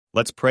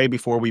Let's pray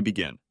before we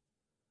begin.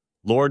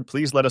 Lord,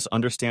 please let us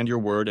understand your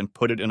word and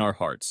put it in our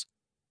hearts.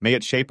 May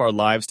it shape our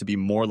lives to be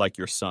more like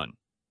your Son.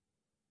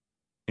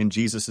 In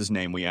Jesus'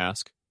 name we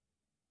ask.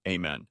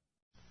 Amen.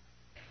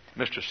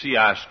 Mr.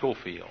 C.I.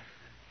 Schofield,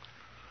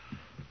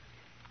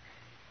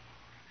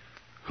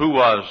 who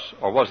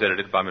was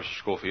edited by Mr.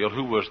 Schofield,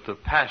 who was the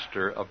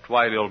pastor of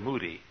Dwight L.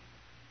 Moody.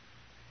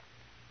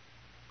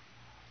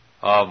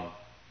 Mr.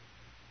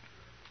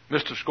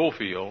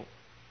 Schofield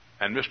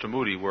and Mr.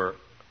 Moody were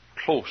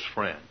close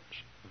friends,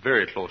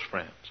 very close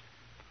friends.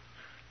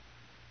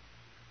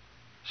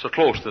 So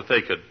close that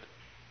they could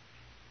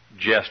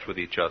jest with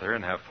each other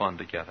and have fun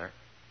together.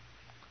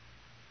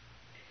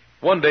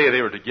 One day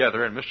they were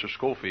together and Mr.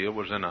 Schofield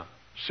was in a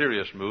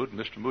serious mood and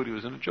Mr. Moody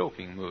was in a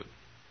joking mood.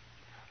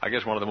 I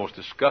guess one of the most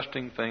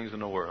disgusting things in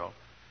the world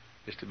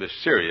is to be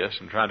serious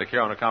and trying to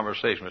carry on a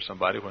conversation with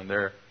somebody when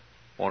they're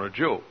on a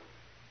joke.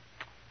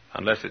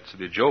 Unless it's to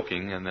be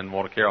joking and then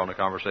want to carry on a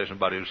conversation with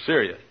somebody who's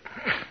serious.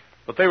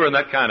 But they were in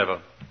that kind of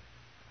a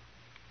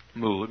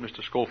mood.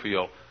 Mr.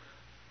 Schofield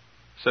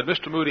said,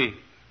 Mr. Moody,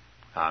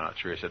 I'm not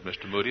sure he said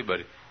Mr. Moody,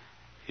 but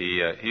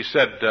he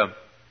said,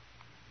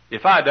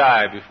 if I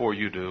die before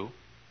you do,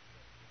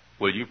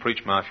 will you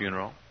preach my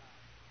funeral?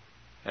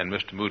 And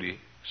Mr. Moody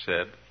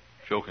said,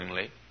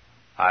 jokingly,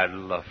 I'd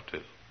love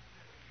to.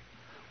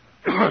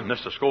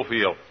 Mr.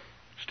 Schofield,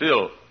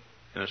 still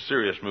in a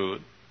serious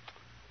mood,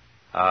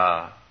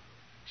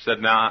 said,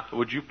 now,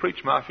 would you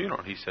preach my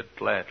funeral? He said,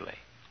 gladly.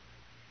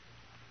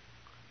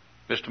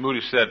 Mr.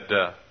 Moody said,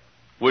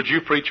 would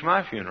you preach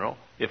my funeral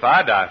if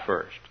I die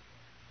first?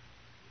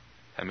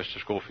 And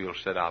Mr. Schofield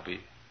said, I'll be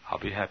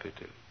happy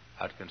to.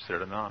 I'd consider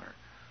it an honor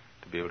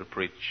to be able to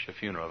preach a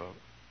funeral of a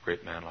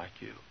great man like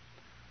you.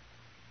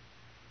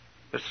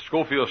 Mr.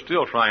 Schofield,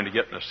 still trying to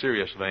get in a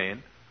serious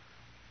vein,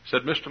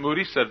 said, Mr.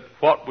 Moody said,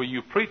 what will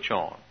you preach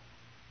on?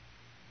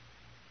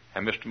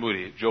 And Mr.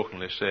 Moody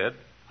jokingly said,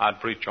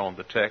 I'd preach on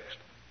the text,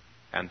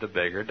 and the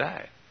beggar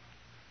died.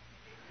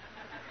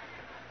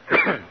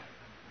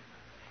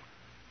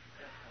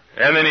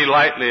 And then he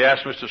lightly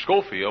asked Mr.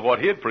 Schofield what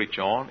he'd preach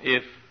on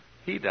if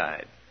he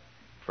died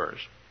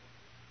first.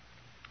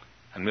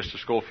 And Mr.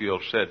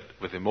 Schofield said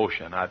with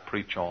emotion, I'd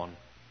preach on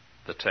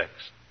the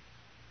text.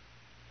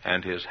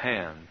 And his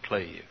hand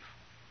clave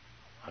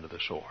under the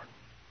sword.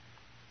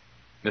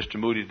 Mr.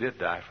 Moody did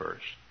die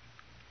first.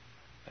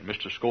 And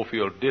Mr.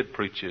 Schofield did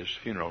preach his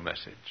funeral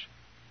message.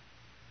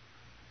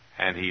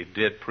 And he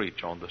did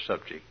preach on the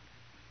subject.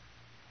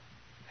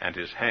 And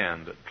his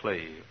hand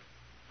clave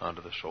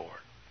under the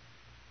sword.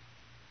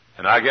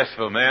 And I guess if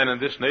a man in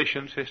this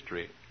nation's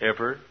history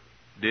ever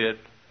did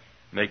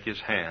make his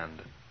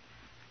hand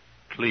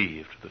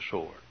cleave to the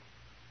sword,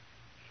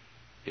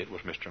 it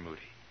was Mr.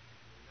 Moody.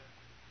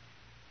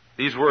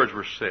 These words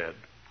were said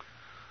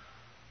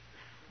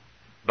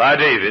by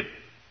David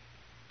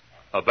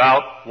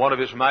about one of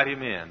his mighty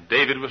men.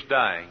 David was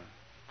dying,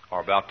 or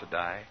about to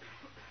die.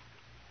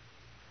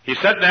 He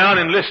sat down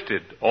and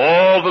listed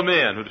all the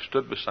men who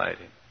stood beside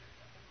him.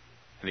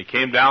 And he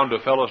came down to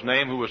a fellow's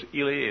name who was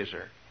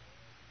Eleazar.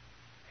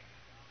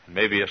 And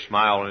maybe a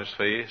smile on his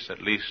face,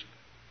 at least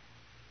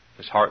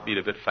his heart beat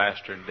a bit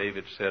faster. And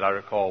David said, I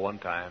recall one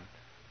time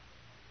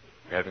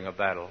having a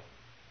battle.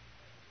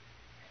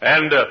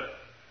 And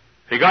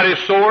he got his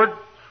sword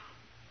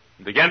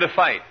and began to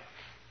fight.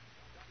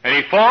 And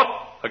he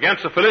fought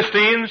against the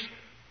Philistines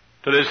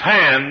till his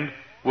hand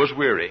was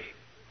weary.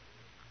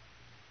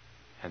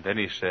 And then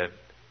he said,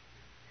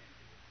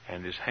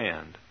 and his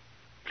hand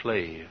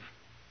clave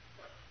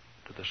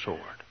to the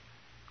sword.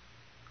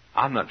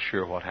 I'm not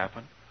sure what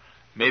happened.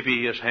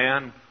 Maybe his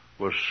hand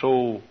was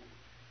so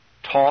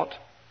taut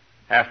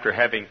after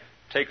having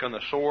taken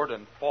the sword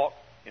and fought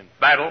in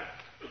battle,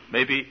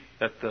 maybe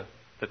that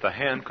the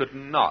hand could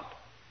not,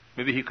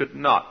 maybe he could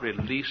not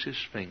release his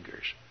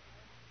fingers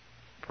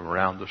from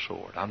around the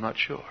sword. I'm not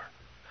sure.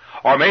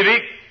 Or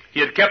maybe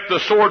he had kept the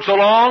sword so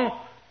long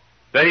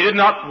that he did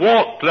not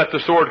want to let the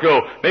sword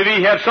go. Maybe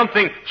he had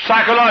something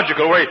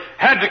psychological where he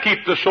had to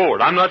keep the sword.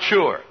 I'm not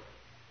sure.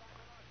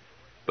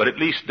 But at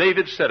least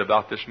David said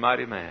about this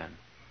mighty man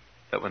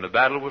that when the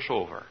battle was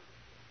over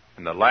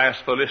and the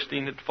last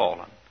Philistine had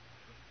fallen,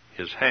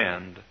 his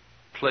hand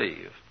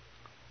clave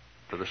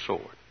to the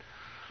sword.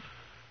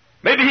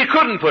 Maybe he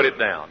couldn't put it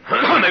down.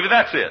 Maybe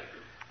that's it.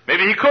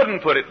 Maybe he couldn't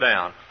put it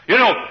down. You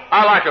know,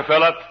 I like a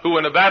fella who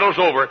when the battle's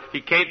over,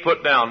 he can't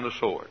put down the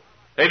sword.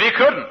 Maybe he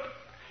couldn't.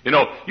 You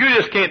know,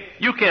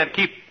 you can't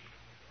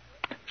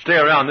stay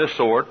around this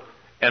sword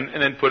and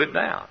then put it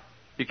down.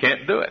 You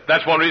can't do it.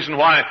 That's one reason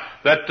why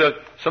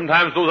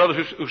sometimes those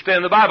others who stay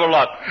in the Bible a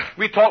lot,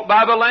 we talk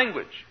Bible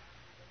language.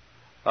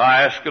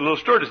 I asked a little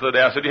stewardess the other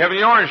day, I said, do you have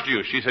any orange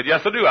juice? She said,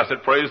 yes, I do. I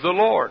said, praise the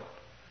Lord.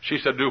 She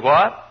said, do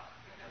what?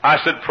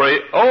 I said,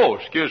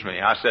 excuse me.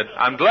 I said,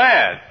 I'm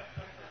glad.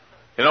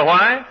 You know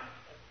why?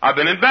 I've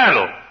been in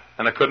battle,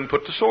 and I couldn't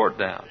put the sword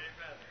down.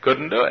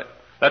 Couldn't do it.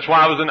 That's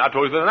why I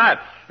told you the other night,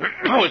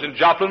 I was in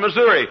Joplin,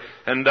 Missouri,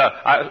 and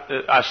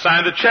I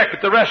signed a check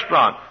at the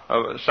restaurant.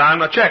 Signed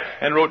my check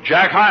and wrote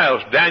Jack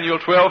Hyles, Daniel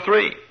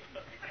 12:3.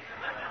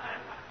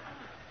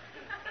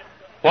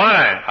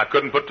 Why? I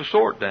couldn't put the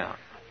sword down.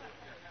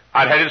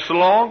 I'd had it so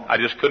long, I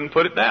just couldn't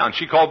put it down.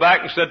 She called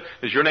back and said,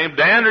 is your name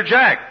Dan or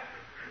Jack?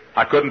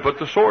 I couldn't put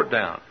the sword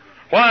down.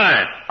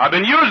 Why? I've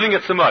been using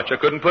it so much, I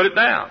couldn't put it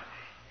down.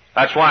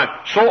 That's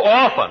why so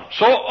often,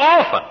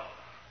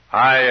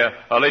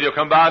 a lady will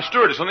come by, a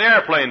stewardess on the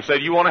airplane, and say,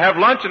 do you want to have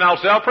lunch? And I'll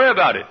say, I'll pray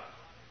about it.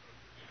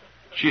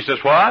 She says,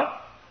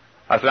 what?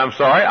 I said, I'm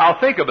sorry, I'll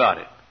think about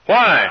it.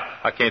 Why?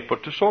 I can't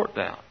put the sword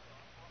down.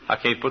 I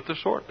can't put the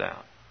sword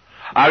down.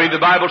 I read the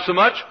Bible so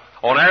much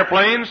on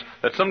airplanes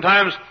that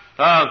sometimes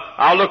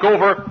I'll look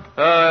over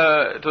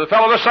to the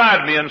fellow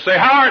beside me and say,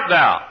 how art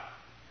thou?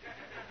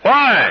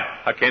 Why?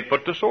 I can't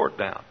put the sword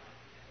down.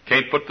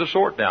 Can't put the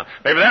sword down.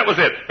 Maybe that was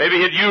it. Maybe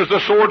he'd used the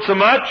sword so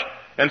much.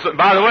 And so,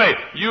 by the way,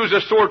 use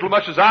this sword as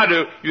much as I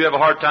do, you have a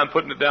hard time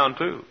putting it down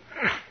too.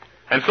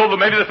 And so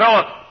maybe the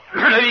fellow,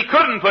 maybe he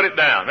couldn't put it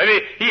down.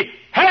 Maybe he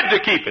had to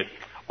keep it.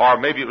 Or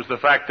maybe it was the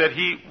fact that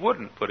he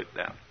wouldn't put it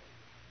down.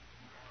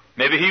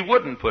 Maybe he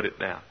wouldn't put it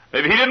down.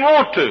 Maybe he didn't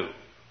want to.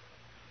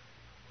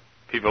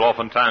 People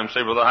oftentimes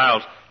say, Brother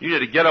Hyles, you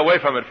need to get away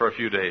from it for a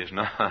few days.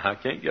 No, I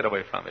can't get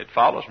away from it. It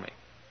follows me.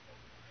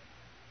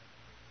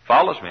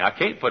 Follows me. I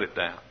can't put it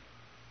down.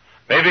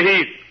 Maybe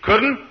he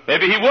couldn't.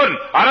 Maybe he wouldn't.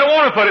 I don't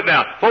want to put it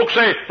down. Folks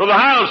say, Brother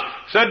Hyles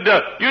said,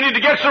 you need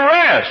to get some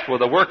rest. Well,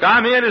 the work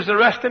I'm in is the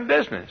resting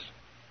business.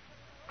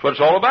 That's what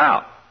it's all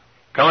about.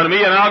 Come to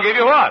me and I'll give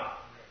you what?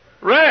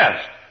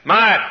 Rest.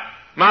 My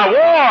war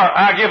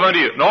I give unto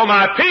you. No,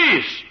 my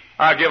peace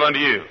I give unto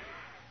you.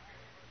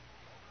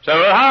 So,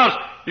 Brother Hyles,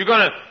 you're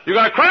gonna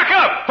crack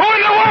up. Who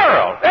in the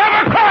world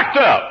ever cracked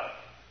up?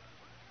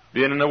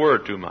 Being in the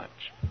Word too much.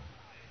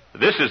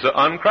 This is the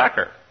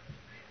uncracker.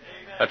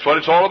 That's what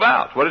it's all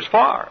about. That's what it's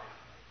for.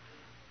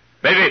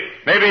 Maybe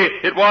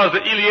it was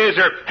that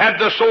Eliezer had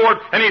the sword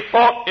and he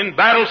fought in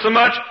battle so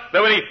much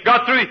that when he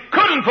got through he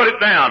couldn't put it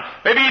down.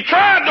 Maybe he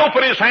tried to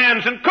open his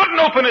hands and couldn't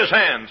open his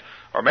hands.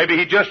 Or maybe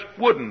he just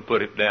wouldn't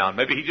put it down.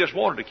 Maybe he just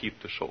wanted to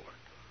keep the sword.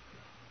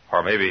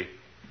 Or maybe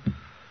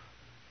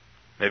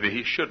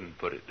he shouldn't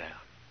put it down.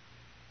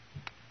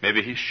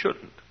 Maybe he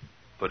shouldn't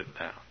put it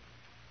down.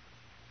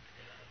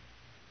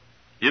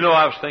 You know,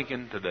 I was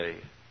thinking today,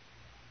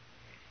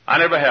 I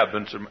never have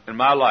been in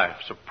my life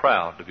so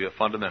proud to be a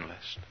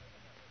fundamentalist.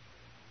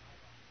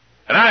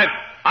 And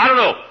I don't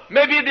know,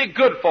 maybe it'd be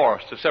good for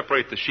us to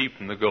separate the sheep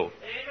from the goat.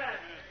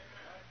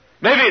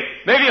 Maybe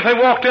if they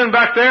walked in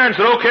back there and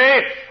said,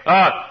 okay,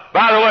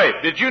 by the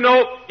way, did you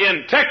know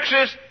in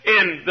Texas,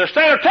 in the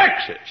state of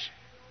Texas,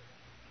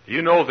 do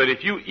you know that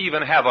if you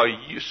even have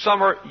a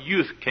summer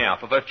youth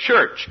camp, if a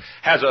church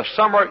has a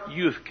summer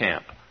youth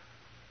camp,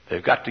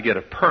 they've got to get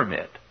a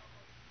permit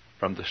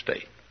from the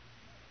state.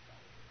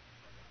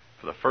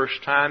 For the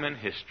first time in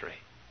history.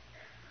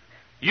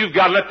 You've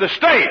got to let the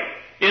state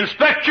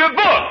inspect your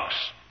books.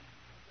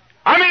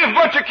 I mean, if a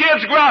bunch of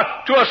kids go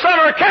out to a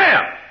summer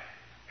camp.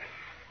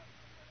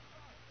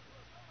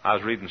 I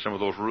was reading some of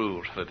those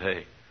rules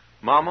today.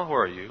 Mama,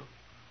 where are you?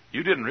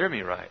 You didn't hear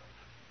me right.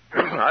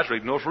 I was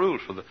reading those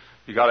rules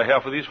you got to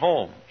have for these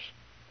homes.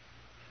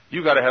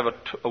 You got to have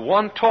a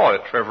one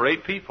toilet for every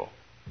 8 people.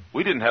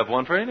 We didn't have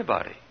one for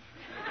anybody.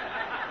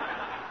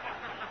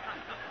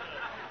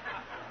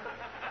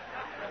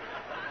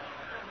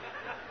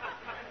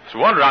 It's a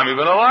wonder I'm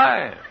even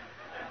alive.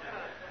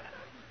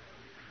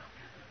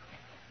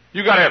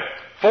 You got to have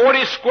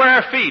 40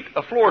 square feet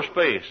of floor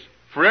space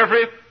for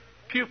every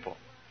pupil.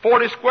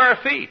 40 square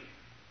feet.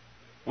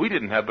 We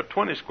didn't have but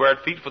 20 square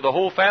feet for the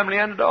whole family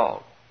and the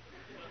dog.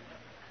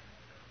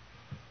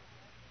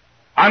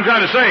 I'm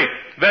trying to say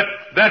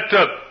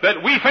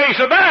that we face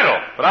a battle,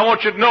 but I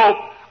want you to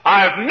know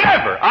I've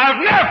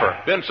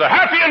never been so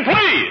happy and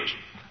pleased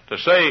to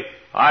say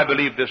I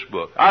believe this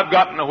book. I've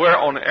gotten to where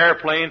on the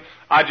airplane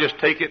I just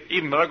take it,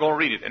 even if I'm not going to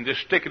read it, and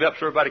just stick it up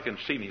so everybody can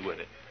see me with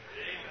it.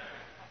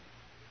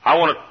 I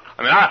don't want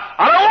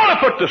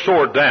to put the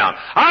sword down.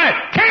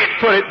 I can't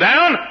put it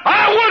down.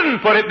 I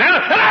wouldn't put it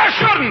down, and I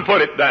shouldn't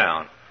put it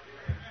down.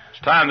 It's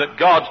time that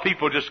God's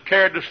people just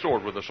carried the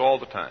sword with us all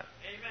the time.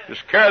 Amen.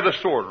 Just carry the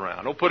sword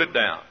around. Don't put it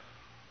down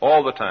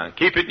all the time.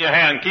 Keep it in your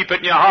hand. Keep it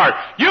in your heart.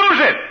 Use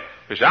it.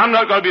 You say, I'm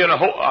not going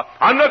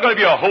to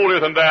be a holier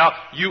than thou.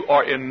 You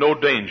are in no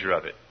danger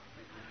of it.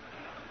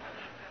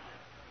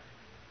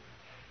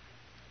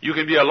 You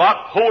can be a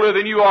lot holier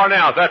than you are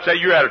now if that's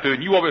your attitude,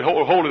 and you won't be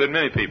holier than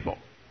many people.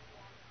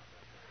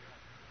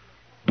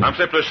 I'm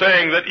simply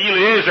saying that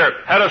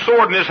Eliezer had a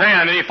sword in his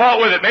hand and he fought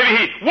with it. Maybe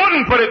he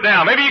wouldn't put it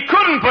down. Maybe he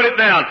couldn't put it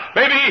down.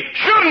 Maybe he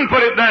shouldn't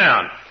put it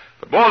down.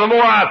 But boy, the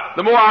more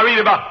I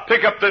read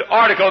pick up the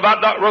article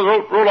about Dr.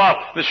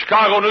 Roloff, the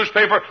Chicago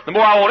newspaper, the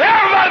more I want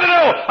everybody to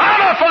know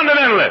I'm a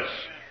fundamentalist.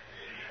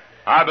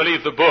 I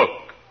believe the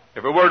book,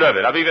 every word of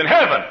it. I believe in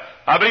heaven.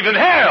 I believe in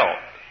hell.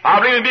 I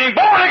believe in being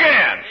born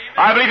again.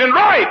 I believe in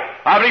right.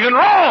 I believe in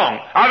wrong.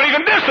 I believe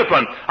in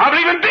discipline. I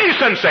believe in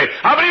decency.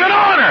 I believe in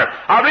honor.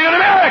 I believe in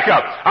America.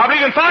 I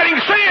believe in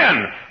fighting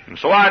sin. And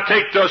so I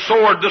take the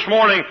sword this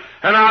morning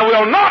and I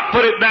will not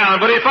put it down.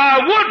 But if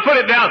I would put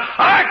it down,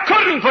 I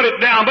couldn't put it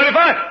down. But if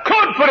I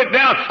could put it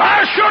down,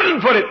 I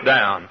shouldn't put it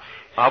down.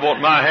 I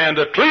want my hand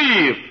to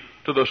cleave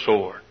to the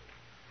sword.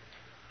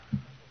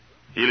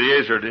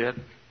 Eliezer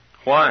did.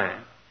 Why?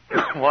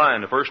 Why,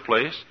 in the first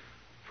place?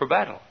 For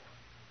battle.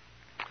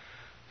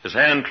 His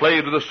hand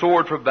clave to the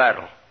sword for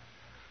battle.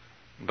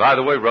 By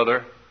the way,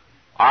 brother,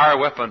 our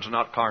weapons are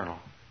not carnal.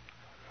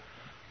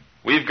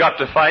 We've got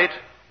to fight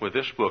with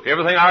this book.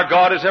 Everything our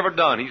God has ever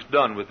done, He's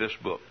done with this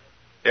book.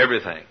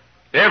 Everything.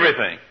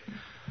 Everything.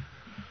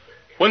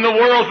 When the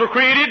worlds were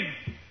created,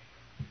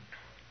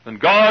 when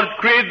God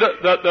created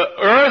the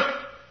earth,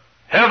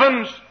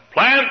 heavens,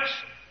 plants,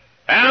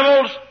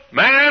 animals,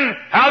 man,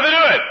 how did He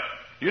do it?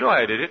 You know how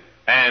He did it.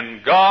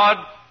 And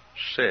God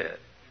said,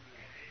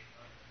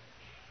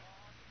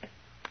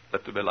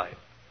 let there be light.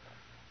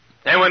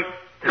 And when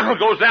it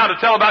goes down to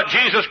tell about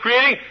Jesus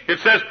creating, it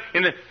says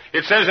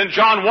in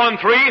John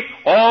 1:3,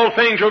 all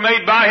things were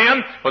made by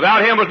Him.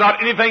 Without Him was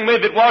not anything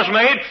made that was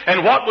made.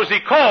 And what was He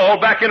called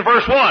back in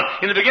verse 1?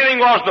 In the beginning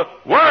was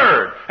the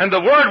Word, and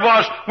the Word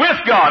was with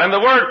God, and the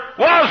Word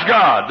was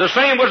God. The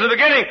same was in the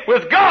beginning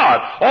with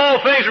God.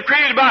 All things were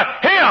created by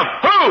Him.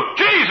 Who?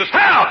 Jesus.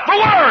 How? The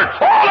Word.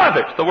 All of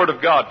it. The Word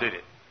of God did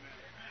it.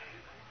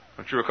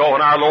 Don't you recall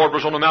when our Lord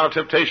was on the Mount of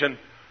Temptation?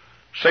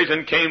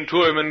 Satan came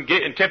to Him and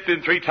tempted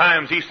Him 3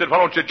 times. He said, why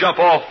don't you jump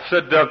off?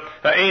 Said, the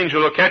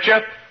angel will catch you.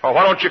 Or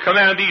why don't you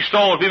command these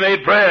stones to be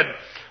made bread?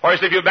 Or he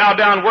said, if you bow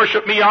down and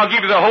worship me, I'll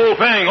give you the whole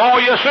thing, all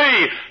you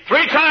see.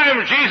 3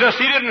 times Jesus,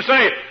 He didn't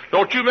say,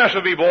 don't you mess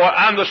with me, boy,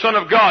 I'm the Son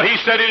of God. He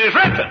said, it is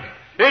written.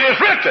 It is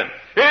written.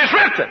 It is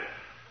written.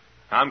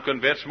 I'm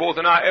convinced more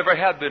than I ever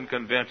have been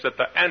convinced that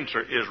the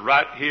answer is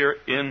right here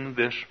in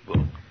this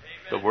book,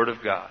 the Word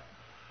of God.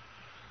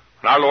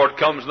 When our Lord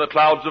comes in the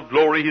clouds of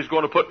glory, He's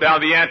going to put down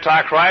the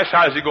Antichrist.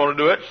 How is He going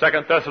to do it?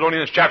 2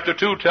 Thessalonians chapter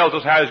 2 tells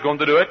us how He's going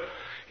to do it.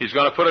 He's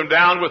going to put him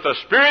down with the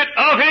spirit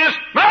of His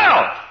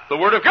mouth, the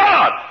Word of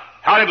God.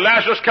 How did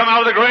Lazarus come out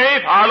of the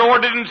grave? Our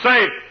Lord didn't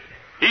say.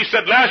 He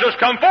said, Lazarus,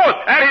 come forth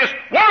at His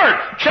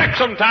Word. Check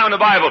sometime in the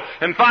Bible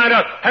and find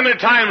out how many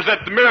times that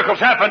the miracles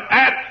happen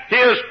at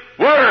His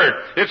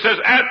Word. It says,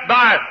 at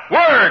Thy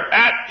Word,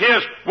 at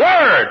His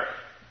Word.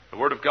 The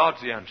Word of God's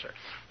the answer.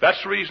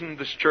 That's the reason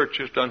this church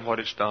has done what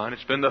it's done.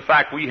 It's been the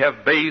fact we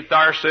have bathed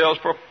ourselves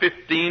for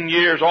 15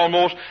 years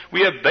almost.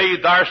 We have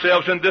bathed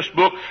ourselves in this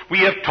book.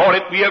 We have taught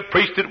it. We have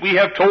preached it. We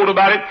have told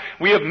about it.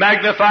 We have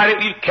magnified it.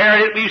 We've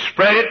carried it. We've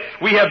spread it.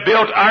 We have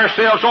built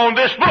ourselves on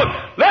this book.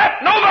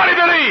 Let nobody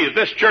believe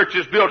this church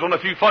is built on a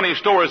few funny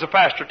stories the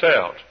pastor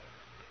tells.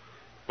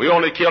 We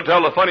only tell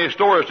the funny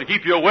stories to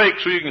keep you awake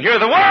so you can hear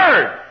the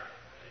Word.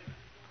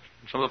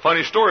 Some of the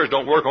funny stories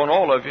don't work on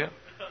all of you.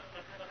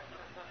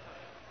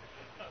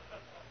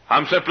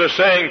 I'm simply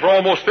saying for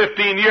almost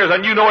 15 years,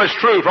 and you know it's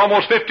true, for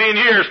almost 15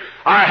 years,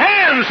 our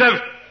hands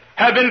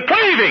have been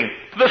cleaving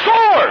to the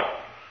sword.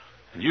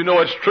 And you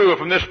know it's true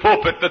from this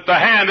pulpit that the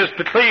hand has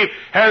been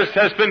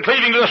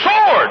cleaving to the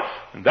sword.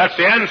 And that's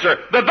the answer.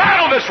 The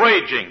battle that's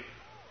raging,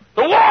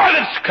 the war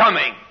that's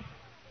coming,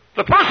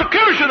 the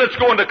persecution that's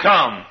going to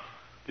come.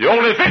 The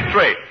only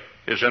victory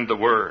is in the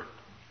Word.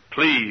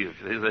 Cleave.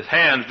 His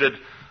hands did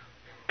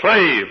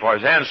clave, or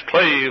his hands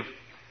clave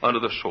under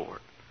the sword.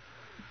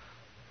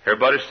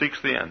 Everybody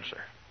seeks the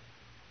answer.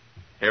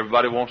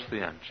 Everybody wants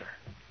the answer.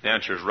 The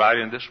answer is right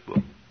in this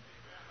book.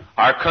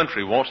 Our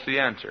country wants the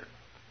answer.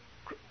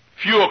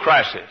 Fuel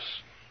crisis,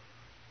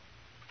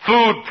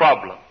 food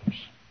problems,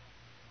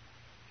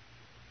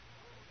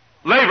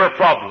 labor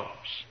problems,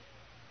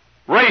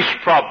 race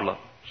problems,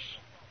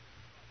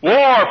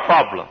 war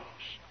problems,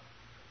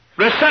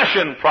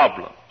 recession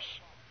problems.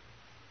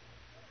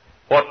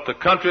 What the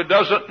country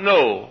doesn't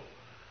know,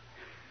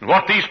 and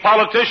what these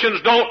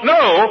politicians don't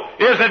know,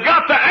 is they've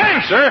got the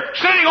answer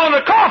sitting on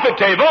the coffee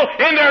table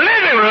in their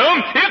living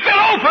room if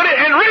they'll open it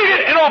and read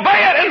it and obey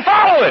it and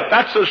follow it.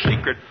 That's the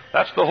secret.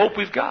 That's the hope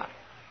we've got.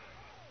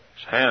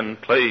 His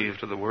hand clave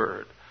to the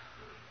Word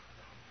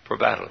for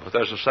battle. But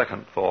there's a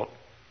second thought.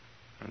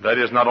 And that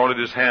is, not only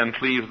did his hand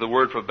cleave to the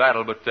Word for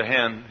battle, but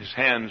his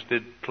hands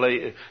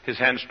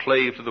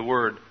clave to the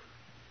Word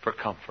for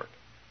comfort.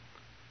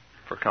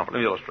 For comfort.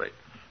 Let me illustrate.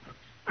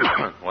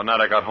 One night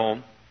I got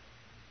home.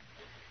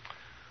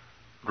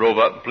 Drove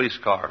up, and police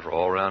cars were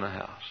all around the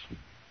house.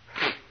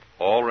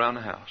 All around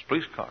the house.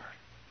 Police cars.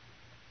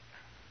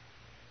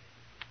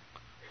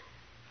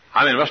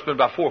 I mean, it must have been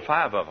about 4 or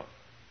 5 of them.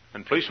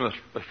 And policemen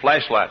with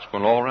flashlights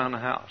going all around the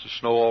house. The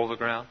snow all over the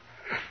ground.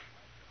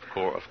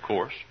 Of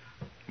course.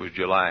 It was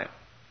July.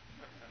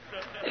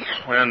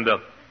 And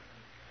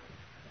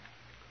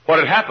what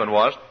had happened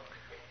was,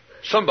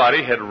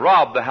 somebody had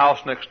robbed the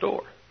house next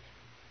door.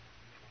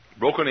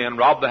 Broken in,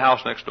 robbed the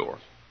house next door.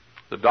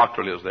 The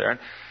doctor lives there. And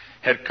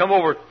had come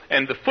over,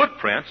 and the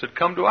footprints had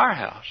come to our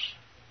house.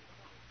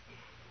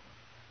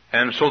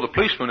 And so the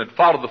policeman had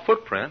followed the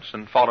footprints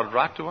and followed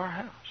right to our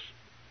house.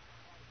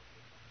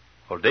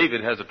 Well,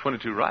 David has a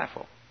 .22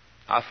 rifle.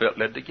 I felt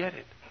led to get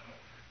it.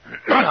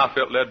 I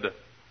felt led to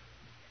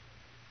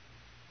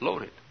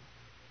load it.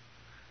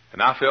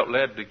 And I felt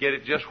led to get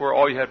it just where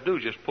all you had to do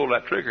is just pull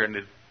that trigger and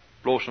it'd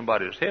blow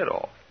somebody's head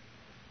off.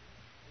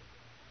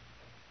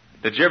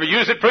 Did you ever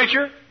use it,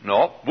 preacher?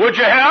 No. Would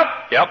you have?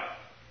 Yep.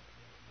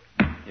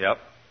 Yep.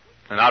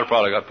 And I'd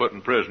probably got put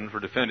in prison for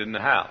defending the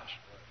house.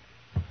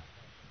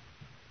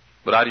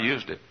 But I'd have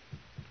used it.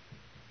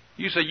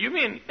 You say, you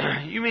mean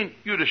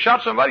you'd have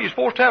shot somebody you're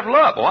supposed to have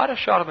love? Oh, I'd have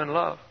shot him in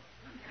love.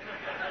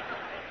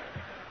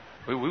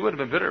 We wouldn't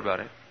have been bitter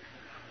about it.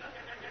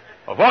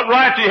 Well, what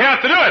right do you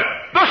have to do it?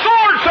 The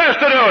sword says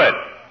to do it.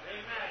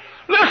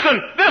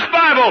 Listen, this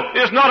Bible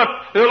is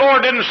not the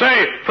Lord didn't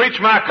say, preach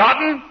my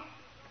cotton.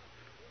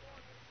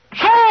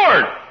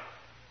 Sword!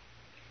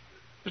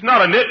 It's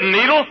not a knitting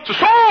needle, it's a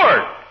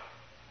sword.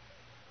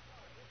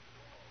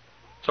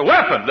 It's a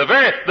weapon. The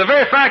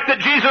very fact that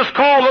Jesus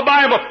called the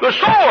Bible the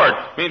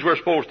sword means we're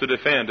supposed to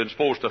defend and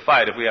supposed to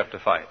fight if we have to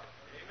fight.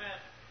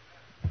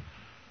 Amen.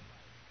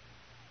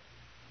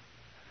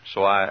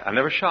 So I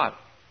never shot.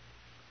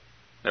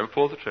 Never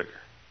pulled the trigger.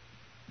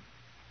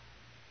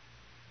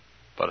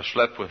 But I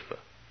slept with the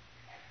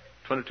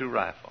 .22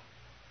 rifle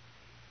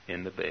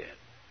in the bed.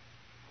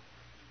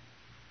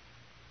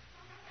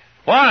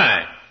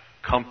 Why?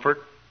 Comfort.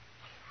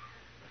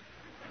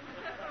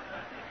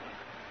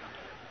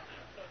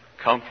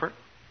 Comfort.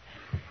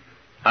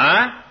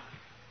 Huh?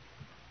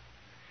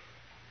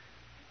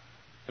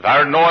 If I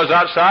heard noise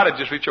outside, I'd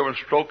just reach over and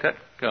stroke that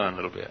gun a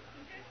little bit.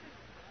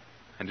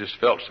 And just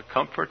felt so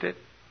comforted.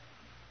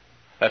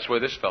 That's where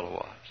this fellow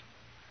was.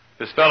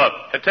 This fellow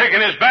had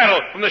taken his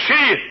battle from the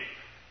sheath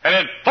and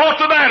had fought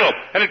the battle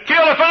and had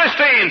killed the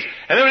Philistines.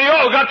 And then when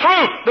he got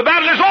through, the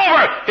battle is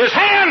over. His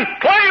hand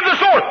clave the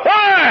sword.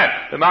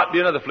 Why? There might be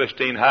another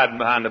Philistine hiding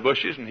behind the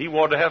bushes, and he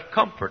wanted to have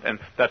comfort. And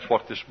that's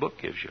what this book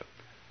gives you.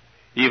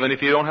 Even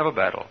if you don't have a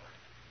battle,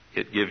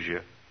 it gives you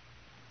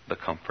the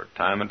comfort.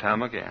 Time and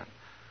time again,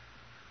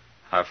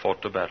 I've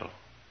fought the battle.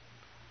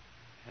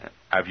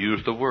 I've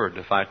used the Word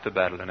to fight the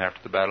battle, and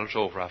after the battle's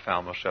over, I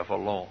found myself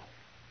alone,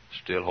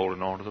 still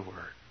holding on to the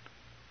Word.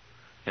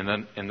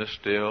 In the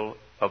still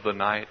of the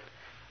night,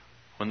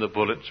 when the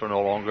bullets are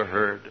no longer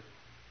heard,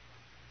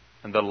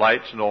 and the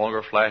lights are no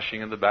longer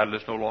flashing, and the battle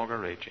is no longer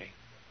raging,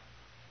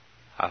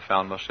 I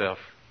found myself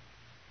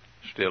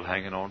still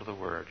hanging on to the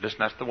Word. Listen,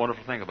 that's the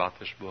wonderful thing about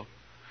this book.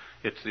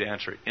 It's the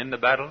answer in the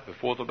battle,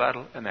 before the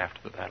battle, and after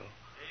the battle.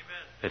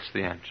 Amen. It's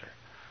the answer.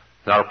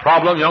 It's not a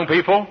problem, young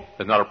people.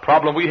 It's not a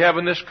problem we have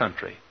in this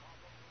country.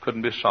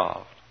 Couldn't be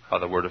solved by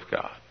the Word of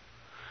God.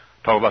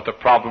 Talk about the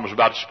problems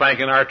about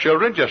spanking our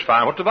children. Just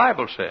find what the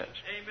Bible says.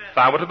 Amen.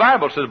 Find what the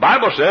Bible says. The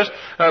Bible says,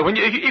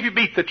 if you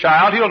beat the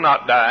child, he'll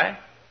not die.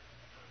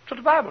 That's what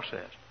the Bible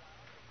says.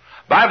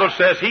 Bible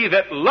says, he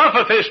that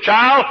loveth his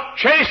child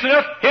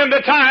chasteneth him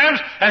betimes,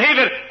 and he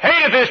that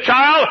hateth his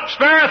child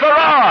spareth a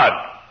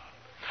rod.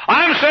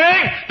 I'm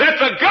saying that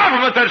the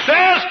government that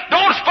says,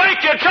 don't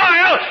spank your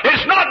child,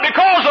 it's not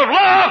because of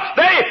love.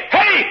 They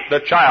hate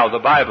the child, the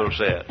Bible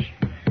says.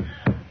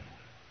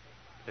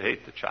 They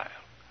hate the child.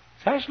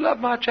 I just love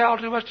my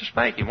child too much to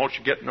spank him. Won't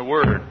you get in the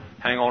Word?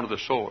 Hang on to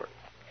the sword.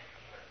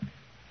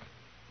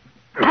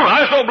 I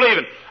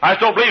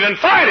just don't believe in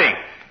fighting.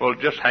 Well,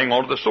 just hang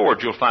on to the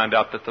sword. You'll find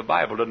out that the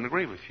Bible doesn't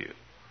agree with you.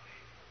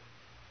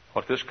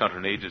 What this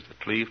country needs is to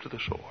cleave to the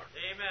sword.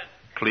 Amen.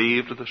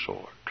 Cleave to the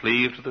sword.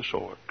 Cleave to the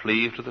sword.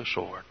 Cleave to the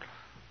sword.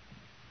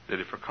 Did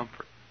it for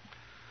comfort.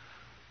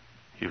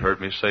 You heard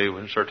me say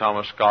when Sir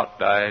Thomas Scott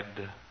died,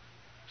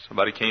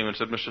 somebody came and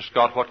said, Mr.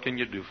 Scott, what can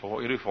you do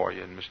for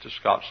you? And Mr.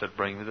 Scott said,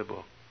 bring me the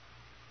book.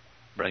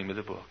 Bring me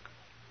the book.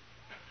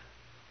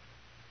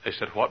 They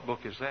said, what book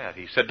is that?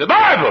 He said, the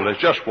Bible is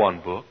just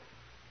one book.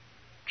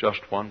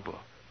 Just one book.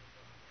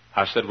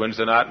 I said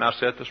Wednesday night, and I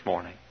said this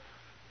morning,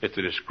 it's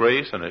a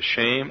disgrace and a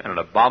shame and an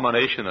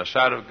abomination in the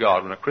sight of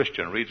God when a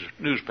Christian reads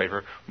a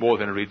newspaper more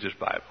than he reads his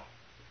Bible.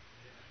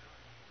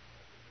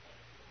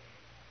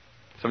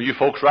 Some of you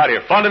folks right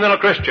here, fundamental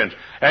Christians,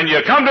 and you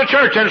come to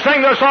church and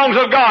sing the songs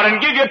of God and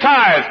give your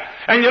tithes,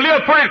 and you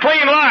live pretty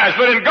clean lives,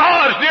 but in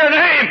God's dear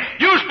name,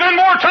 you spend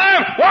more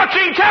time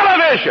watching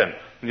television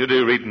than you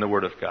do reading the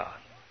Word of God.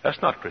 That's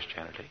not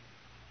Christianity.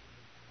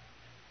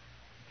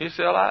 You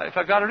say, well, if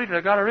I got to read it,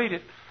 I got to read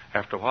it.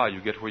 After a while,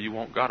 you get where you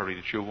won't got to read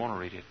it. You'll want to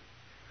read it.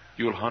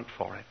 You'll hunt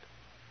for it.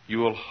 You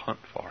will hunt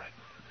for it.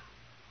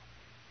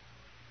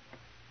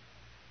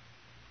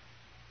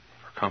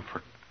 For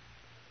comfort.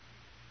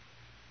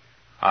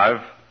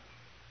 I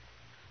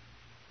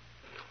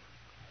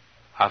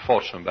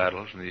fought some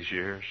battles in these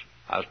years.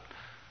 I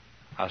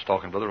was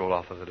talking to Brother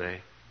Roloff the other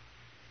day.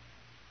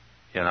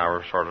 He and I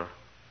were sort of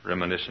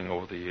reminiscing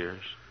over the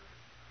years.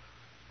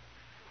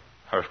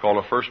 I recall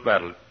the first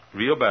battle,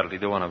 real battle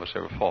either one of us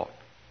ever fought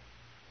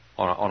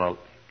on a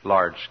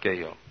large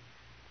scale.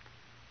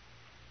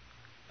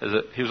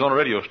 He was on a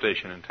radio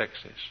station in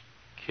Texas.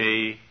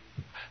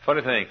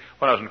 Funny thing,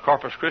 when I was in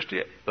Corpus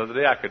Christi the other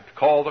day, I could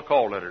call the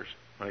call letters.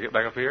 When I get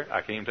back up here,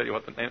 I can't even tell you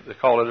what the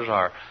call letters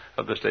are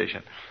of the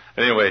station.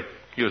 Anyway,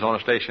 he was on a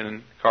station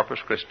in Corpus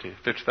Christi,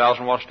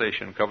 50,000 watt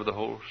station, covered the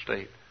whole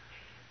state.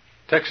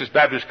 Texas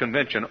Baptist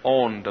Convention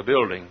owned a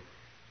building,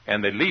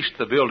 and they leased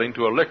the building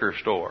to a liquor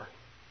store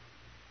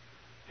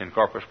in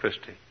Corpus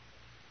Christi.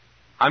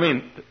 I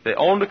mean, they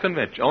owned a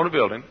convention, owned a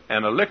building,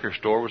 and a liquor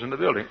store was in the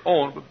building,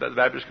 owned by the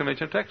Baptist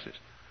Convention of Texas.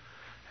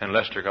 And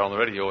Lester got on the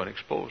radio and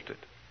exposed it.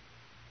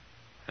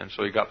 And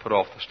so he got put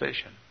off the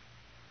station.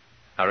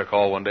 I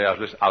recall one day I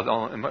was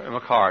in my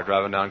car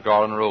driving down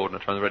Garland Road,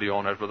 and I turned the radio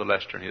on. There's Brother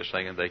Lester, and he was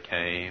singing, "They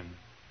came,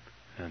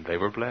 and they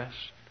were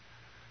blessed."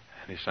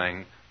 And he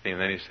sang,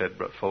 and then he said,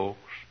 "But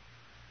folks,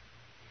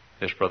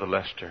 this Brother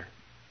Lester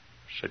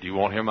said, you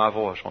won't hear my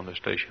voice on this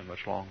station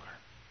much longer."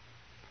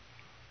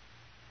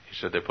 He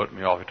said, "They put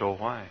me off." He told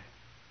why.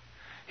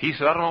 He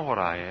said, "I don't know what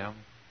I am."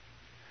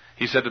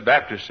 He said, "The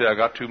Baptists say I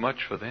got too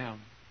much for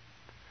them.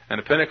 And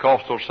the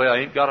Pentecostals say I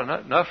ain't got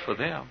enough for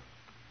them.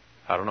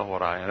 I don't know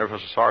what I am. I never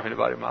felt so sorry for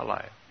anybody in my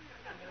life."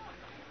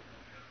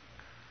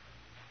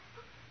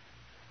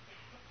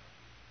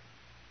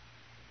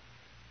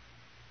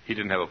 He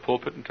didn't have a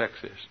pulpit in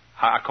Texas.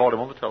 I called him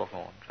on the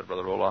telephone. I said,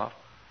 "Brother Roloff,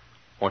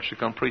 I want you to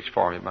come preach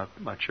for me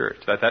at my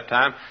church." At that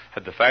time,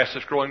 had the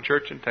fastest growing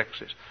church in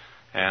Texas.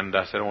 And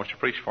I said, "I want you to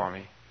preach for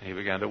me." And he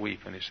began to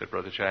weep. And he said,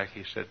 "Brother Jack,"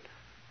 he said,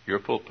 "your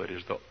pulpit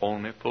is the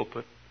only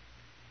pulpit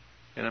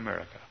in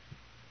America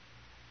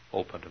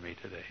open to me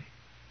today.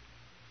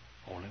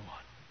 Only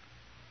one.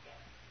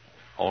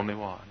 Only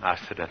one." I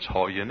said, "That's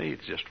all you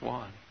need, just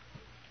one.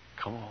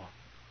 Come on."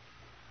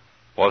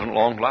 Wasn't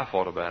long till I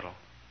fought a battle.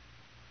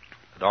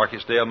 The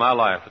darkest day of my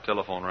life, the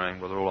telephone rang.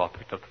 Brother Roloff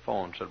picked up the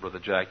phone and said, "Brother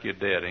Jack, you're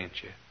dead,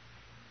 ain't you?"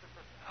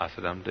 I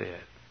said, "I'm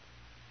dead."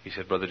 He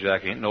said, "Brother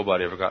Jack, ain't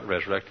nobody ever got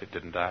resurrected,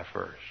 didn't die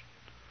first."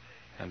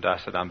 And I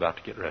said, "I'm about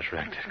to get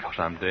resurrected because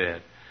I'm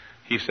dead."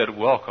 He said,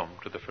 "Welcome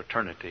to the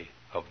fraternity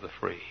of the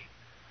free."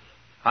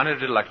 I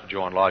never did like to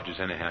join lodges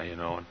anyhow, you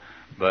know.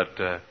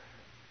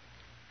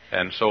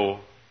 And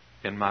so,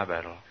 in my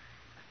battle.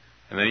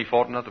 And then he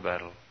fought another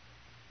battle.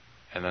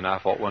 And then I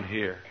fought one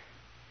here.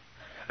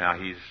 Now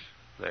he's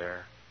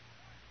there.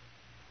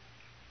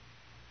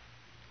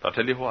 But I'll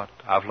tell you what,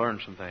 I've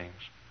learned some things.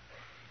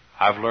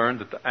 I've learned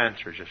that the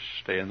answer is just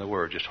stay in the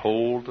Word. Just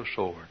hold the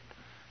sword.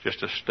 Just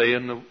to stay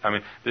in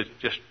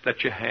just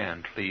let your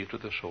hand cleave to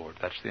the sword.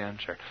 That's the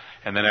answer.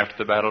 And then after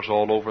the battle's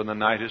all over and the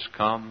night has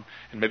come,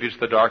 and maybe it's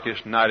the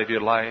darkest night of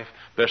your life,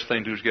 best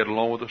thing to do is get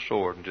along with the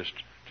sword and just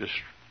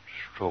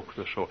stroke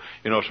the sword.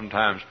 You know,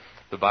 sometimes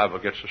the Bible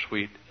gets so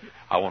sweet,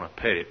 I want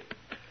to pet it.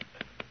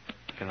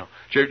 You know,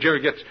 do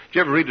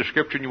you ever read the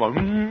Scripture and you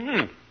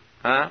want,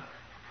 huh?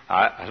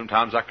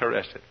 Sometimes I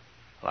caress it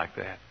like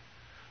that.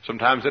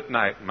 Sometimes at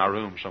night in my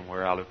room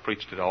somewhere, I'll have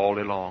preached it all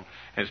day long,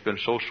 and it's been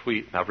so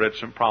sweet, and I've read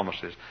some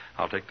promises.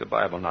 I'll take the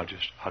Bible and I'll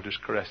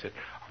just caress it,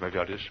 or maybe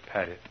I'll just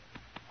pat it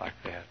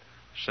like that.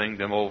 Sing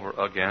them over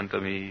again to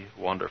me,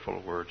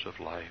 wonderful words of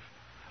life.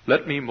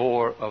 Let me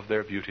more of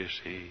their beauty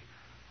see.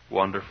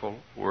 Wonderful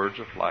words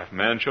of life.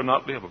 Man shall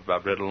not live by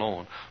bread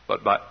alone,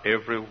 but by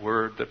every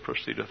word that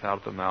proceedeth out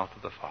of the mouth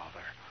of the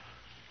Father.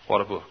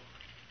 What a book.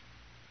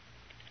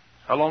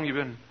 How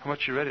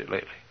much you read it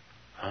lately?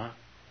 Huh?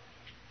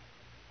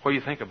 What do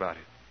you think about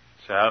it?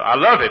 Say, I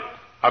love it.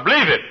 I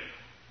believe it.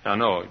 I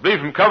know. You believe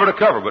from cover to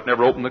cover, but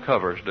never open the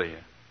covers, do you?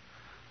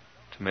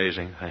 It's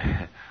amazing.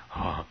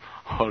 Who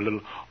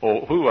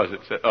was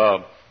it?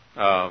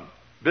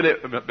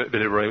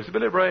 Billy Bray. Was it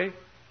Billy Bray?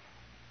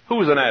 Who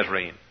was a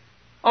Nazarene?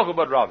 Uncle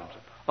Bud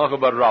Robinson. Uncle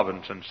Bud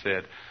Robinson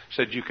said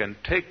you can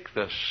take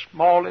the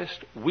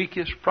smallest,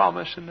 weakest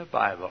promise in the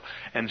Bible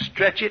and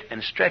stretch it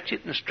and stretch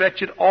it and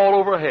stretch it all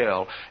over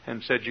hell,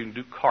 and said you can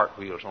do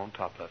cartwheels on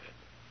top of it.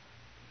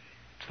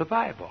 It's the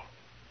Bible.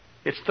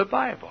 It's the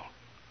Bible.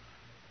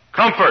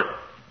 Comfort.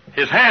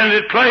 His hand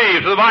it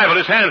clave to the Bible.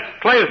 His hand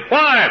clave.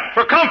 Why?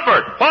 For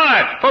comfort.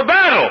 Why? For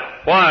battle.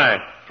 Why?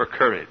 For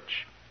courage.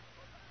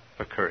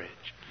 For courage.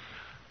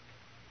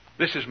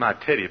 This is my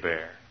teddy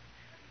bear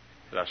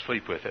that I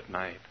sleep with at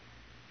night.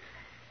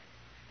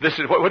 This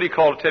is, what do you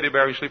call a teddy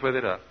bear you sleep with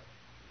it? A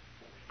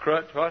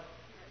crutch? What?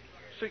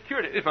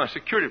 Security. It's my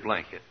security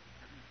blanket.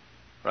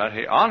 Right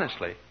here.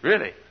 Honestly.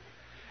 Really.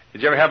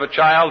 Did you ever have a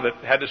child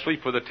that had to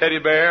sleep with a teddy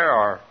bear?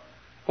 Or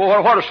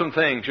what are some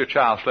things your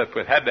child slept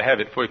with? Had to have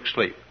it before you could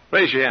sleep?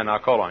 Raise your hand and I'll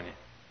call on you.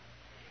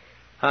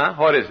 Huh?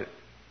 What is it?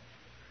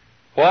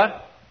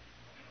 What?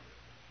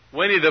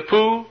 Winnie the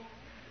Pooh?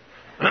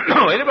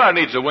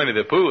 Anybody needs a Winnie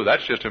the Pooh.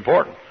 That's just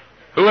important.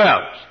 Who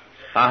else?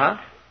 Uh-huh.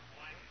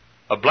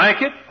 A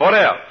blanket? What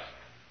else?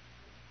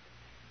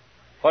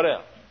 What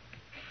else?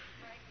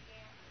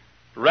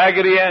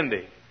 Raggedy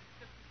Andy.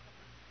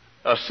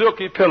 A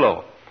silky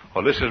pillow.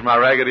 Well, this is my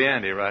Raggedy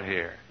Andy right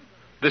here.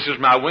 This is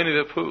my Winnie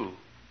the Pooh.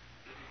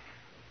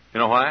 You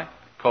know why?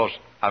 Because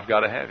I've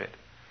got to have it.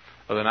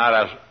 The other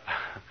night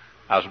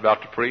I was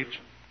about to preach.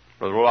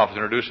 Brother Roloff was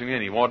introducing me,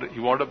 and he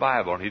wanted a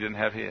Bible, and he didn't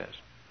have his.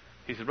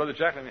 He said, "Brother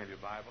Jack, let me have your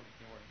Bible."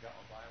 He went and got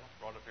my Bible,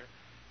 brought it up here.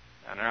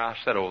 And there I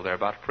sat over there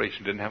about to preach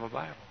and didn't have a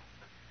Bible.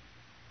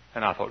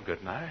 And I thought,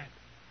 good night.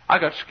 I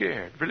got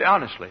scared. Really,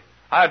 honestly.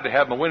 I had to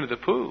have my Winnie the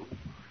Pooh.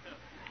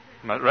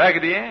 My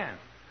Raggedy Ann.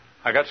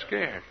 I got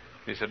scared.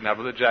 He said, "Now,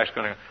 Brother Jack's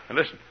going to..." And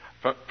listen,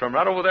 from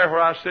right over there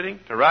where I was sitting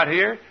to right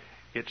here,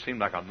 it seemed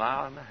like a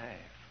mile and a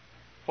half.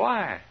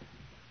 Why?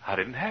 I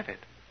didn't have it.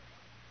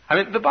 I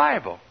mean, the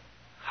Bible.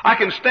 I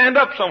can stand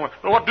up somewhere.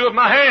 But what to do with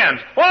my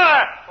hands?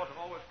 Why? Because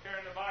I'm always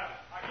carrying the Bible.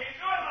 I can't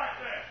do it like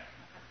that.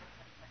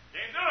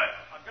 Can't do it.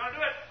 I've got to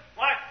do it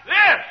like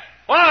this.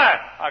 Why?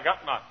 I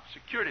got my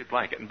security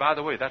blanket. And by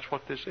the way, that's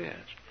what this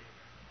is.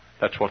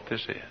 That's what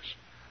this is.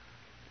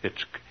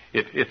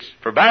 It's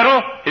for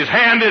battle. His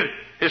hand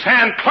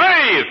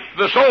clave to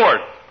the sword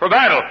for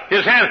battle.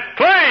 His hand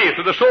clave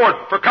to the sword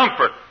for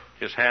comfort.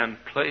 His hand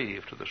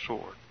clave to the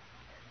sword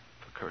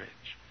for courage.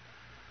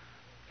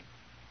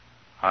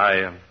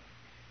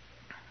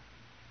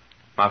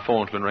 My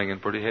phone's been ringing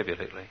pretty heavy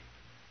lately.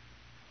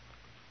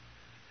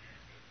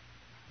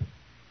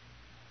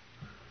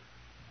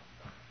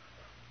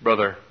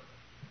 Brother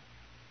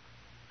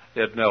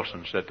Ed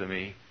Nelson said to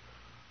me,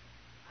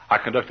 I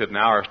conducted an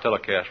hour's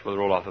telecast for the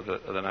roll-off of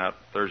the night,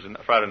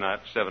 Friday night,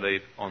 7 to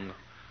 8, on the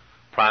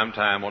prime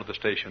time, one of the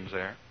stations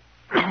there,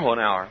 1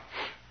 hour.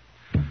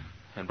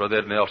 And Brother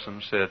Ed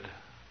Nelson said,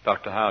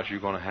 Dr. Hyles, you're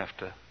going to have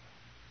to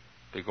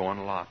be going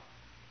a lot.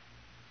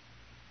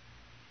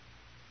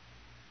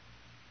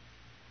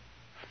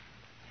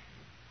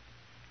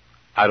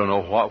 I don't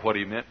know what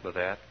he meant by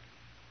that,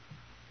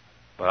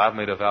 but I've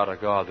made a vow to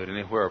God that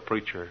anywhere a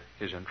preacher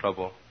is in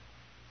trouble,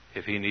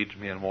 if he needs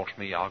me and wants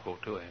me, I'll go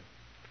to him.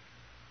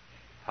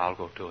 I'll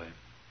go to him.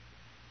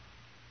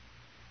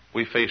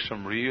 We face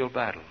some real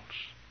battles.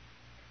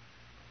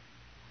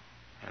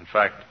 In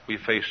fact, we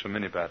face so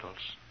many battles,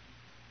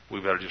 we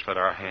better just let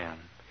our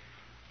hand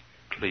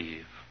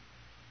cleave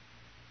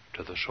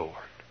to the sword.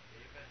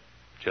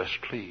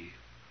 Just cleave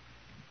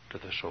to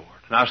the sword.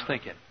 And I was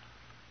thinking,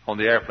 on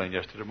the airplane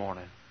yesterday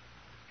morning,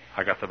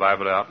 I got the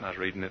Bible out and I was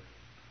reading it.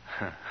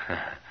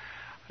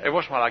 Every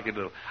once in a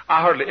while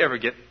I hardly ever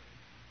get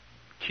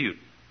cute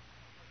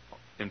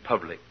in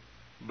public.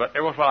 But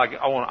every once in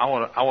a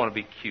while I want to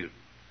be cute.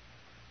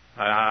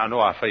 I know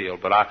I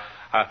failed, but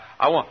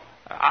I want,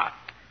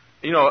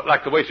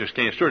 like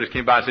the stewardess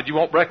came by and said, you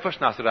want breakfast?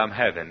 And I said, I'm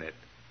having it.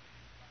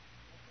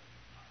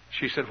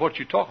 She said, what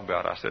you talking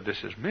about? I said,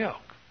 this is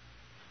milk.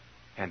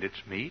 And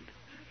it's meat.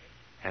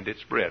 And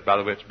it's bread. By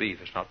the way, it's beef.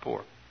 It's not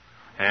pork.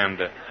 And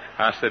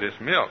I said, it's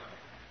milk.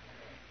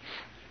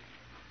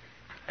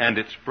 And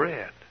it's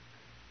bread.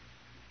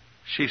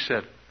 She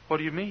said, what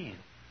do you mean?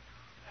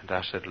 And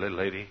I said, little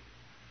lady,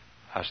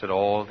 I said,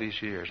 all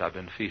these years I've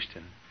been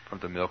feasting from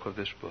the milk of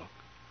this book.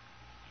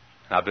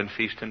 And I've been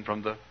feasting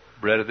from the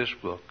bread of this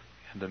book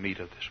and the meat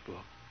of this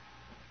book.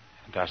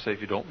 And I said,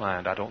 if you don't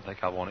mind, I don't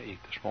think I want to eat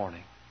this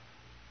morning.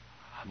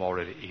 I'm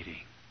already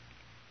eating.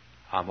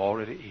 I'm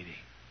already eating.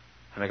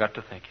 And I got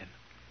to thinking,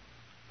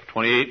 for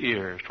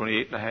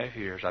 28 and a half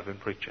years, I've been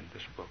preaching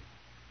this book.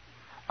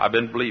 I've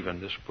been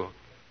believing this book.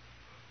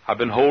 I've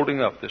been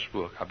holding up this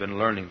book. I've been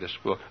learning this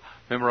book,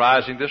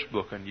 memorizing this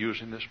book and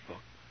using this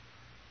book.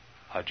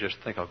 I just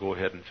think I'll go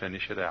ahead and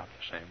finish it out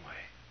the same way.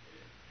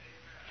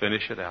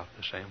 Finish it out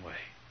the same way.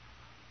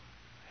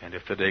 And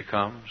if the day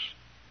comes,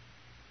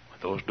 when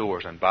those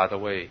doors, and by the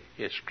way,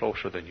 it's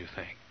closer than you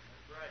think.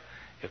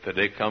 If the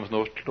day comes and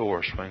those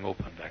doors swing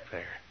open back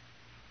there,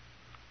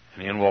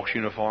 and in walks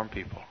uniformed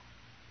people,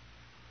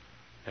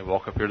 they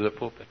walk up here to the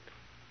pulpit,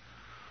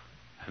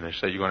 and they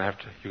say, you're going to have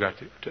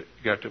to,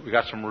 we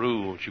got some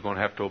rules you're going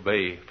to have to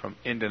obey from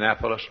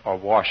Indianapolis or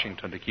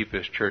Washington to keep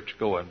this church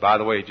going. By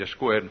the way, just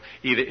go ahead and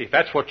either, if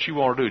that's what you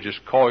want to do,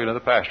 just call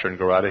another pastor and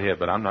go right ahead,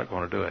 but I'm not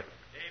going to do it.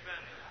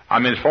 I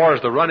mean, as far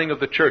as the running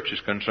of the church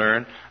is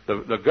concerned,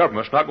 the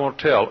government's not going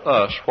to tell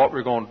us what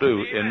we're going to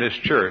do in this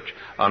church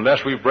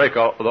unless we break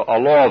a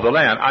law of the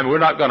land. I mean, we're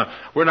not going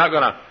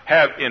to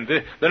have in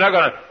this, they're not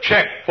going to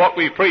check what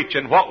we preach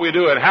and what we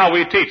do and how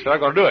we teach. They're not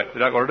going to do it.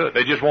 They're not going to do it.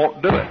 They just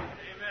won't do it.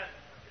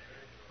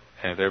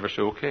 And if they ever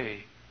say,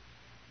 okay.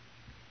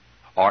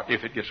 Or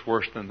if it gets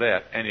worse than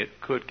that, and it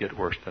could get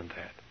worse than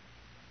that.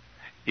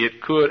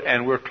 It could,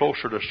 and we're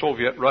closer to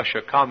Soviet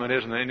Russia,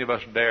 communism than any of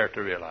us dare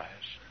to realize.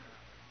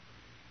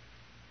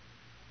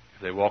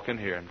 If they walk in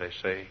here and they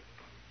say,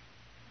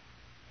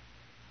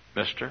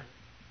 Mister,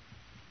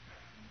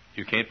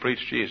 you can't preach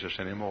Jesus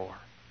anymore.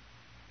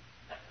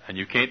 And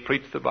you can't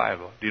preach the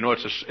Bible. Do you know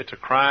it's a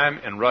crime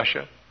in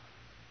Russia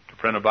to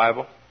print a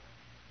Bible?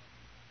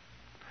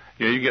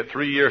 You know, you get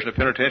 3 years in the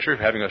penitentiary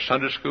for having a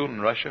Sunday school in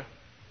Russia.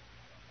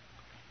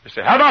 They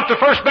say, how about the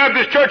First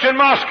Baptist Church in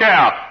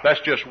Moscow?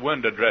 That's just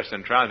window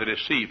dressing, trying to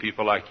deceive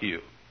people like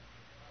you.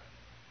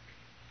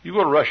 You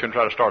go to Russia and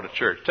try to start a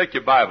church. Take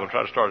your Bible and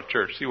try to start a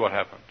church. See what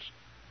happens.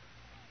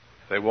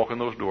 They walk in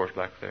those doors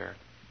back there.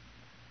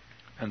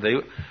 And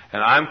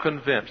I'm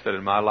convinced that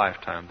in my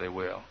lifetime they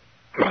will.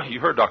 You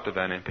heard Dr.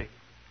 Van Impe.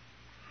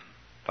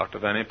 Dr.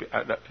 Van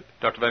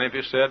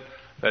Impe said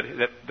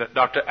that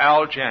Dr.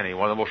 Al Janney,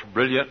 one of the most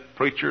brilliant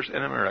preachers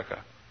in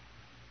America,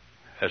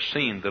 has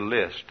seen the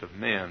list of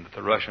men that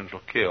the Russians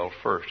will kill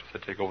first if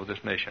they take over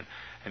this nation.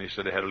 And he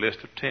said they had a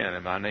list of 10,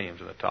 and my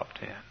name's in the top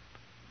 10.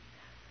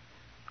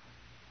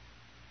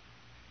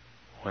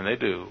 When they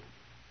do,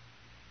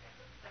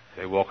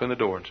 they walk in the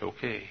door and say,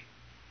 okay.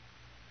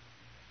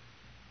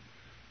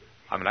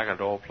 I mean, I got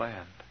it all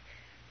planned.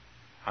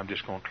 I'm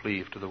just going to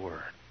cleave to the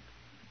Word.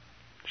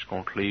 It's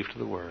going to cleave to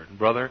the Word.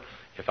 Brother,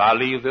 if I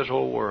leave this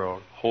whole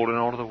world holding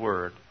on to the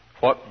Word,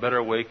 what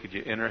better way could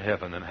you enter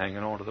heaven than hanging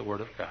on to the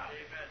Word of God?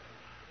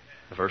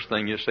 The first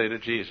thing you say to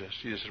Jesus,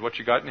 Jesus says, what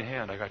you got in your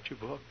hand? I got your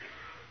book.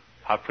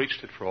 I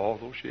preached it for all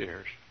those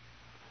years.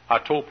 I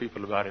told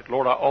people about it.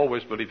 Lord, I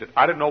always believed it.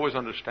 I didn't always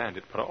understand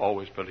it, but I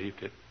always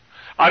believed it.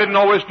 I didn't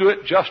always do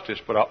it justice,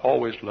 but I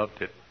always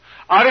loved it.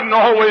 I didn't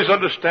always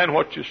understand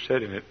what you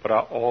said in it, but I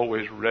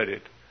always read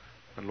it.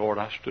 And Lord,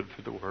 I stood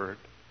for the Word.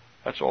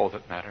 That's all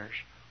that matters.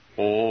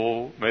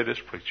 Oh, may this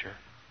preacher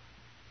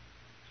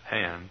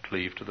hand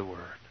cleave to the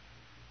Word.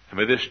 And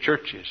may this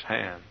church's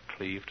hand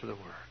cleave to the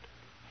Word.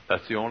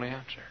 That's the only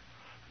answer.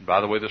 And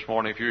by the way, this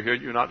morning, if you're here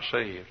and you're not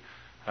saved,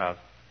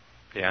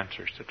 the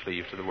answer is to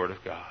cleave to the Word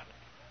of God.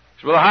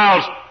 So, Brother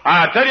Hyles,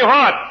 I tell you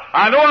what,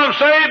 I know I'm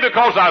saved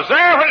because I was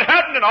there when it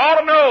happened and I ought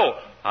to know.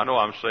 I know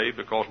I'm saved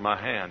because my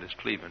hand is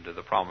cleaving to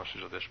the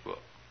promises of this book.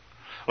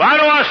 Well, I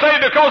know I'm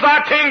saved because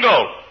I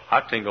tingled.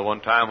 I tingled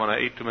one time when I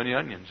ate too many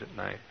onions at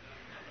night.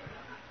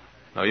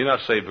 No, you're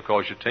not saved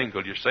because you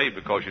tingled. You're saved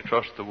because you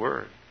trust the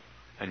Word.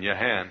 And your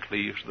hand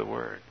cleaves to the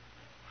Word.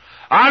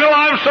 I know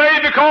I'm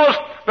saved because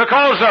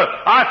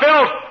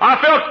I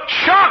felt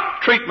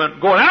shock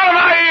treatment going out of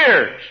my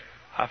ears.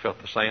 I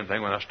felt the same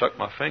thing when I stuck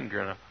my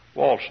finger in a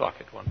wall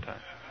socket one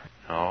time.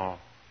 No,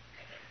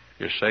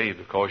 you're saved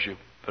because you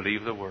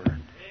believe the Word.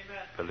 Amen.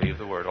 Believe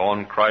the Word.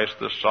 On Christ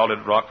the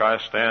solid rock I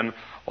stand.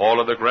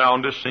 All of the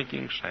ground is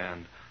sinking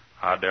sand.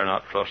 I dare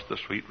not trust the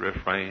sweet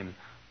refrain,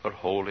 but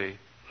wholly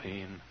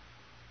lean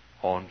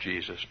on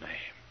Jesus'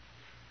 name.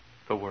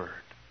 The Word.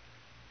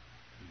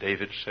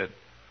 David said,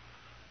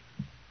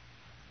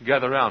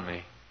 gather around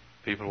me.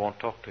 People won't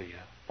talk to you.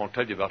 Won't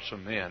tell you about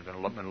some men. Been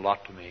a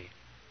lot to me.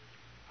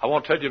 I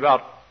won't tell you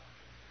about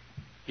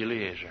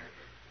Eliezer.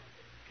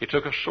 He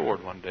took a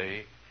sword one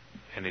day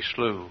and he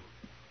slew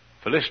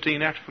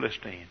Philistine after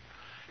Philistine.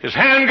 His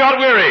hand got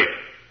weary.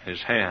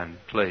 His hand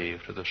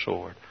clave to the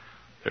sword.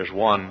 There's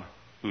one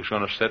who's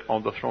going to sit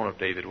on the throne of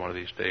David one of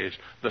these days.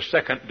 The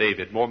second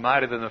David, more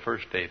mighty than the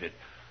first David.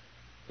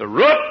 The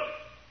root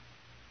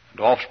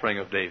and offspring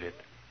of David.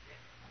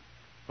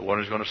 The one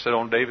who's going to sit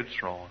on David's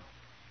throne.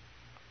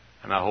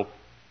 And I hope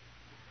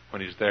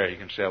when he's there he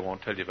can say, I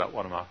won't tell you about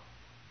one of my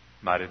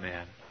mighty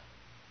men.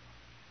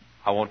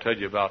 I won't tell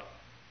you about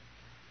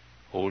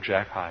old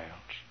Jack Hyles.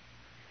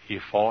 He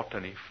fought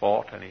and he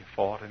fought and he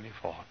fought and he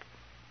fought.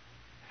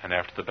 And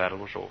after the battle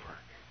was over,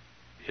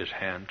 his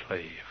hand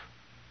clave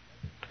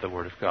to the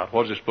Word of God.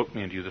 What does this book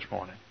mean to you this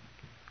morning?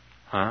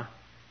 Huh?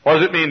 What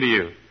does it mean to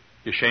you?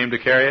 You ashamed to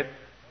carry it?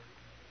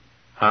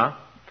 Huh?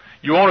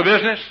 You own a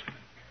business?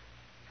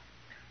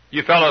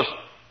 You fellows,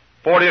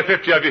 40 or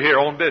 50 of you here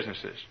own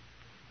businesses.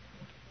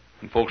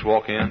 When folks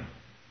walk in,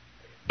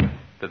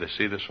 do they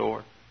see the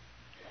sword?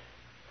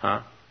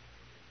 Huh?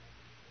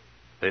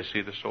 They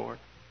see the sword?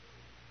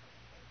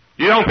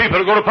 You young people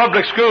who go to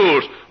public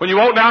schools, when you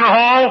walk down the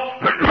hall,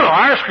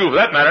 our school for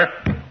that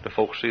matter, do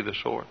folks see the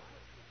sword?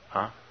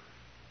 Huh?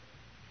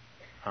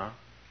 Huh?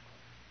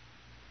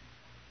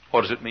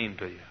 What does it mean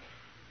to you?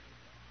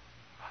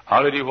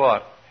 I'll tell you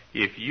what,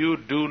 if you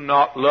do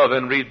not love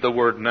and read the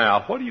Word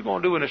now, what are you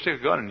going to do when they stick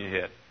a gun in your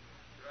head?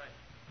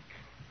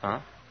 Huh?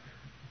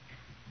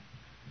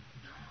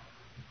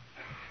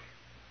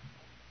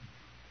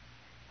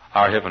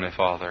 Our Heavenly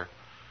Father.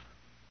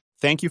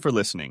 Thank you for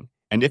listening.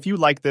 And if you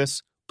like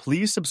this,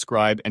 please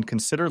subscribe and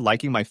consider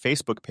liking my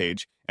Facebook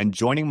page and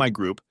joining my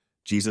group,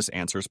 Jesus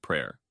Answers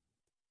Prayer.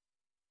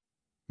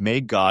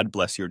 May God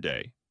bless your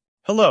day.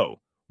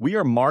 Hello, we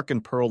are Mark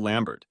and Pearl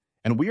Lambert,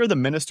 and we are the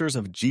ministers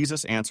of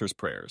Jesus Answers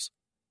Prayers.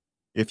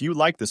 If you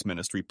like this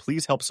ministry,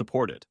 please help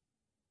support it.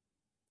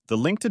 The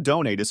link to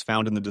donate is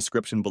found in the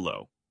description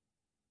below.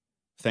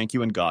 Thank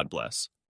you and God bless.